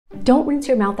Don't rinse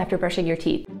your mouth after brushing your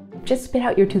teeth. Just spit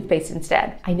out your toothpaste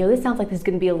instead. I know this sounds like this is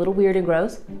going to be a little weird and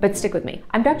gross, but stick with me.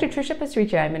 I'm Dr. Trisha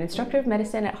Pastricha. I'm an instructor of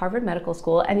medicine at Harvard Medical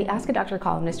School and the Ask a Doctor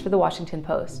columnist for the Washington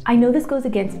Post. I know this goes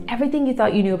against everything you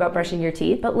thought you knew about brushing your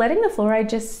teeth, but letting the fluoride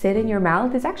just sit in your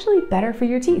mouth is actually better for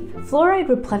your teeth. Fluoride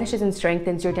replenishes and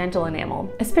strengthens your dental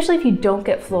enamel. Especially if you don't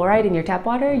get fluoride in your tap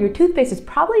water, your toothpaste is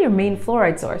probably your main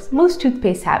fluoride source. Most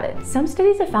toothpaste have it. Some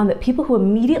studies have found that people who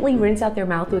immediately rinse out their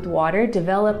mouth with water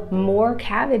develop more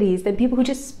cavities than people who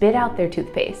just spit out their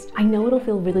toothpaste. I know it'll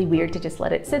feel really weird to just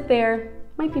let it sit there.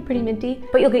 Might be pretty minty,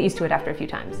 but you'll get used to it after a few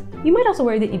times. You might also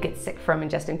worry that you get sick from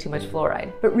ingesting too much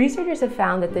fluoride, but researchers have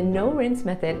found that the no rinse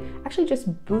method actually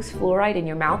just boosts fluoride in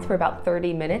your mouth for about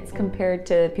 30 minutes compared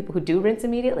to people who do rinse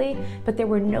immediately, but there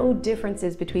were no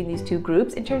differences between these two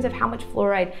groups in terms of how much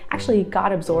fluoride actually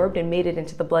got absorbed and made it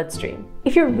into the bloodstream.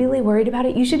 If you're really worried about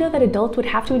it, you should know that adults would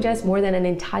have to ingest more than an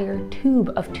entire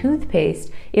tube of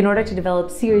toothpaste in order to develop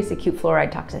serious acute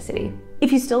fluoride toxicity.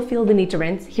 If you still feel the need to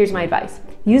rinse, here's my advice.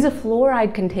 Use a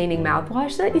fluoride-containing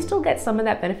mouthwash so that you still get some of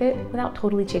that benefit without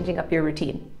totally changing up your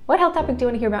routine. What health topic do you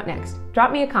want to hear about next?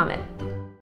 Drop me a comment.